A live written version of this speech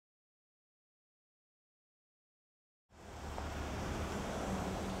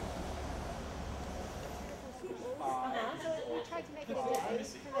Yeah,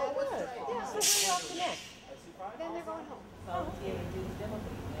 so where are you off to next? Then they're going home. Volunteer and do this demo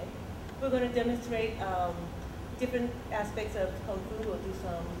for you, right? We're going to demonstrate different aspects of Kung Fu. We'll do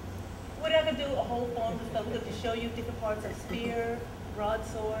some, we're not going to do a whole form of stuff. We're going to show you different parts of spear,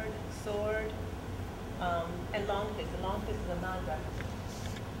 broadsword, sword, and long fist. The long fist is a non-direct.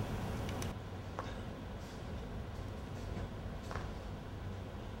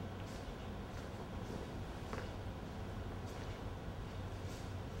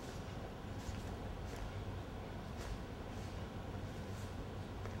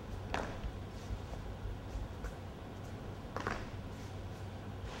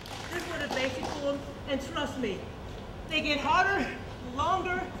 And trust me, they get harder,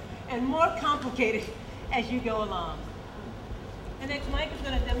 longer, and more complicated as you go along. And next, Mike is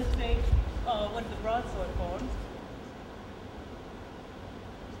going to demonstrate one of the broadsword forms.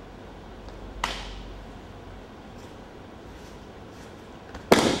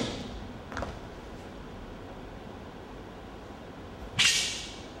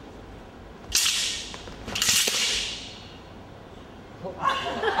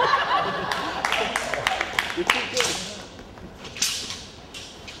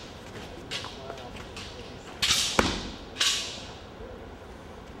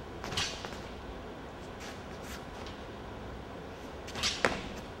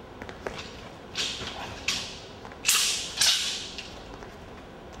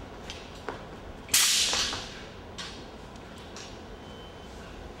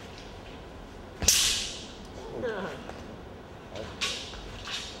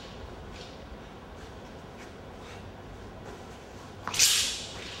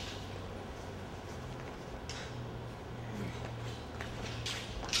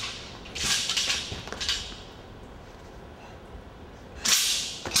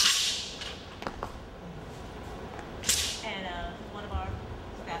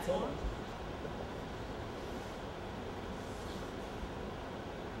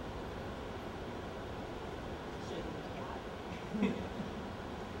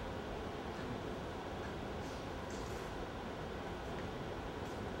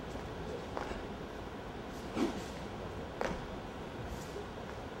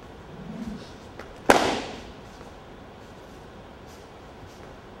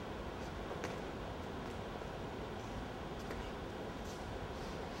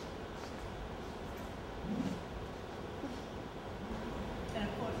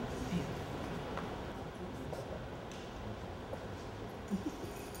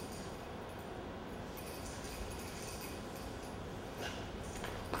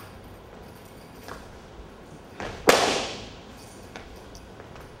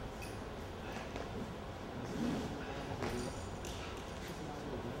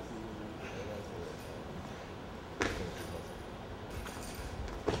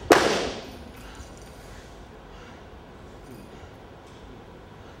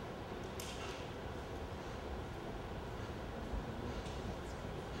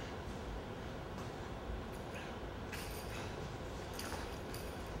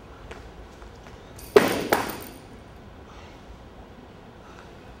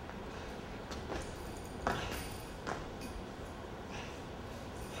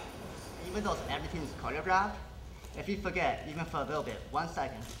 Even though everything is choreographed, if you forget, even for a little bit, 1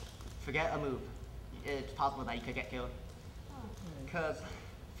 second, forget a move, it's possible that you could get killed. Because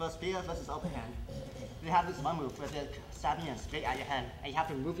for spear versus open hand, you have this one move where they're stabbing you straight at your head, and you have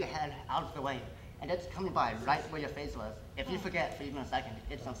to move your head out of the way, and it's coming by right where your face was. If you forget for even a second,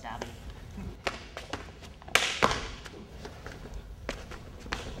 it's gonna stab you.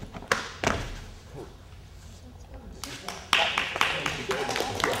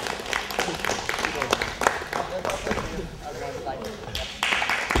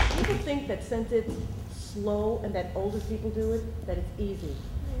 People think that since it's slow and that older people do it, that it's easy.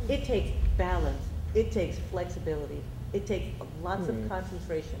 It takes balance. It takes flexibility. It takes lots of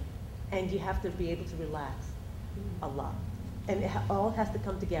concentration. And you have to be able to relax a lot. And it all has to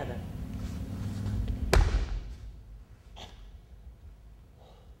come together.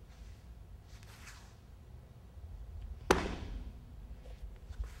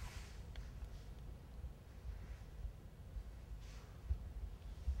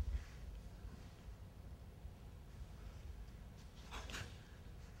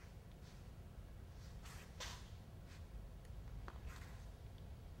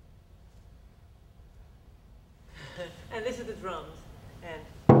 And this is the drums. And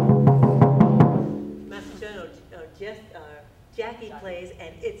Master Chen or Jackie plays,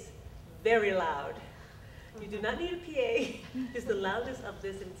 and it's very loud. You do not need a PA. Just the loudness of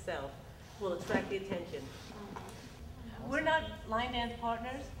this in itself will attract the attention. We're not line dance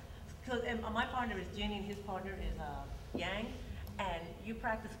partners. And my partner is Jenny and his partner is Yang. And you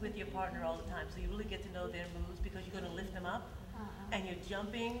practice with your partner all the time, so you really get to know their moves because you're going to lift them up, and you're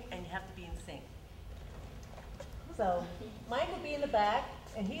jumping, and you have to be in sync. So Mike will be in the back,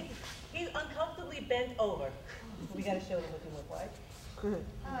 and he's uncomfortably bent over. We got to show them what you look like.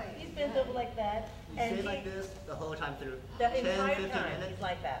 He's bent over like that. You and stay like this the whole time through. The 10, entire 15 time, minutes. he's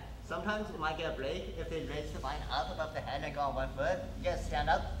like that. Sometimes you might get a break if they raise the line up above the head and go on one foot. You gotta stand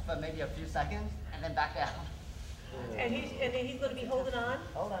up for maybe a few seconds and then back down. And he's going to be holding on.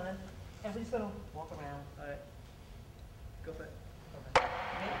 Hold on. And we're just going to walk around. All right. Go for it.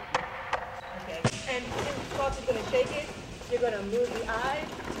 Okay. And Cross is going to shake it. You're going to move the eyes,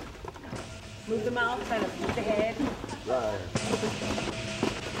 move the mouth, kind of move the head.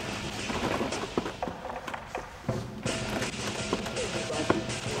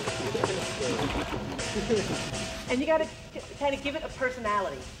 And you got to kind of give it a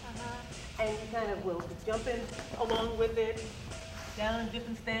personality. And you kind of will jump in along with it, down in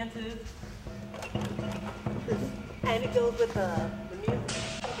different stances. And it goes with the music.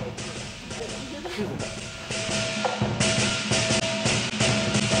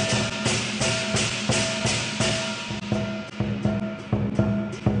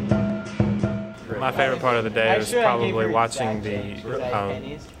 My favorite part of the day was probably watching the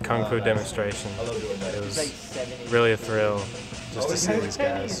Kung Fu demonstration. It was really a thrill just to see these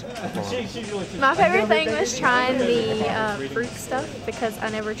guys perform. My favorite thing was trying the fruit stuff because I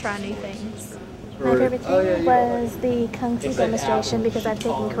never try new things. My favorite thing was the Kung Fu demonstration because I'd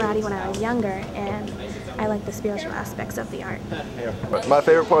taken karate when I was younger and I like the spiritual aspects of the art. My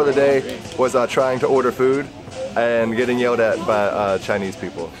favorite part of the day was trying to order food and getting yelled at by Chinese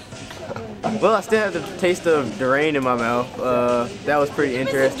people. Well, I still have the taste of durian in my mouth. That was pretty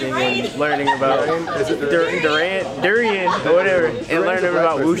interesting, and learning about durian, or whatever, and learning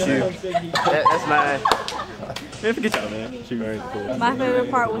about WuShu. That's mine. Man, forget y'all, man. Very cool. My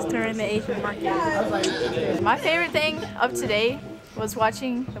favorite part was touring the Asian market. My favorite thing of today was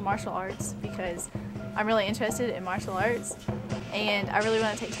watching the martial arts because I'm really interested in martial arts, and I really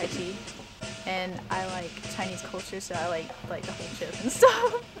want to take Tai Chi. And I like Chinese culture, so I like the whole trip and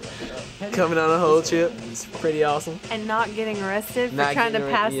stuff. Coming on a whole trip, it's pretty awesome. And not getting arrested for trying to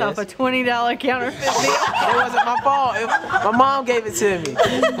pass off a $20 counterfeit bill. It wasn't my fault. My mom gave it to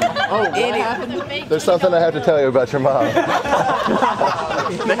me. There's something I have to tell you about your mom.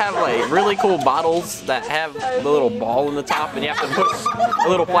 They have like really cool bottles that have the little ball in the top, and you have to put a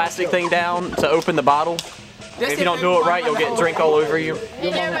little plastic thing down to open the bottle. If you don't do it right, you'll get drink all over you.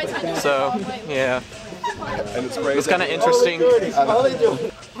 So, yeah. It's kind of interesting.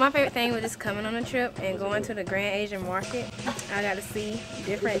 My favorite thing was just coming on a trip and going to the Grand Asian Market. I got to see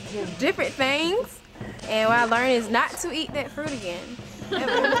different things. And what I learned is not to eat that fruit again.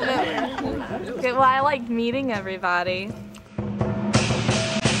 Okay, well, I liked meeting everybody.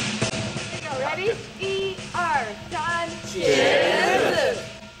 Ready?